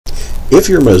if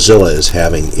your Mozilla is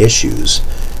having issues,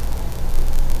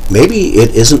 maybe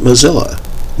it isn't Mozilla.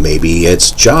 Maybe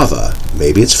it's Java.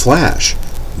 Maybe it's Flash.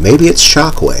 Maybe it's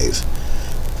Shockwave.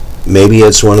 Maybe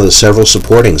it's one of the several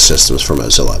supporting systems for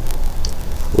Mozilla.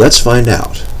 Let's find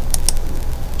out.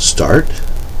 Start.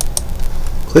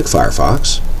 Click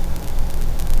Firefox.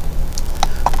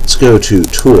 Let's go to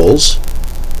Tools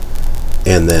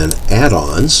and then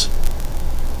Add-ons.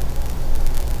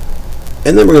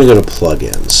 And then we're going to go to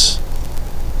Plugins.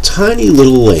 Tiny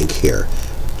little link here.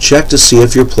 Check to see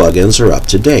if your plugins are up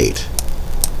to date.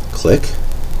 Click.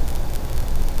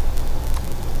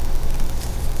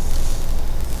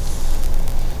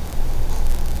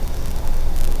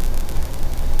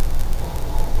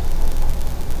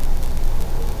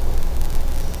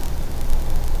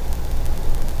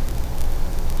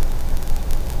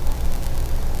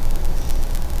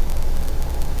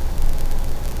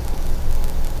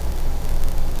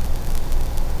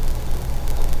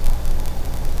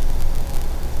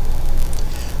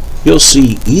 You'll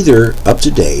see either up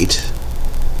to date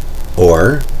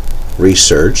or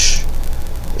research,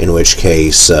 in which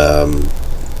case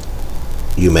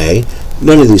you may.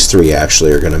 None of these three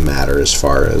actually are going to matter as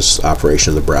far as operation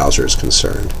of the browser is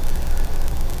concerned.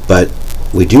 But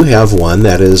we do have one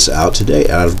that is out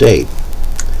of date.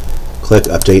 Click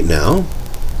Update Now.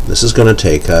 This is going to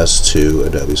take us to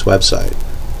Adobe's website.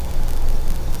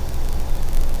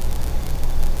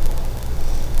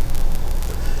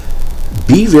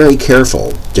 Be very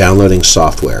careful downloading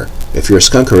software. If you're a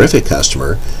Skunkerific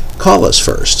customer, call us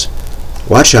first.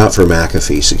 Watch out for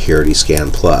McAfee Security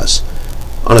Scan Plus.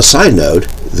 On a side note,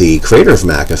 the creator of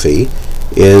McAfee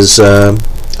is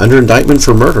under indictment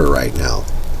for murder right now.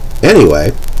 Anyway,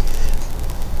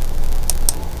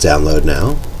 download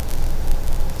now.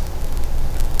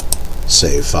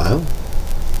 Save file.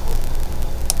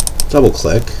 Double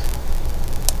click.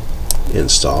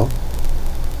 Install.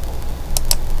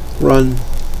 Run.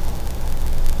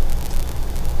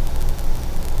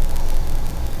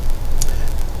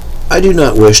 I do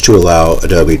not wish to allow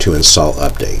Adobe to install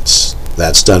updates.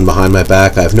 That's done behind my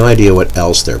back. I have no idea what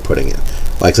else they're putting in,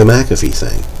 like the McAfee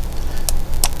thing.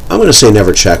 I'm going to say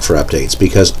never check for updates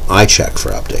because I check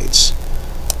for updates.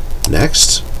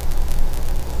 Next.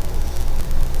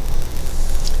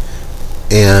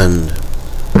 And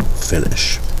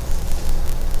finish.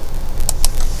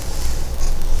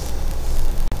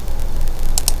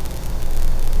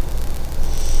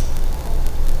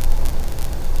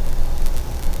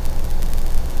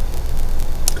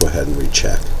 Go ahead and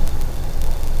recheck.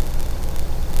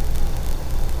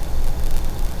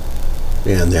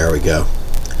 And there we go.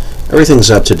 Everything's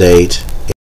up to date.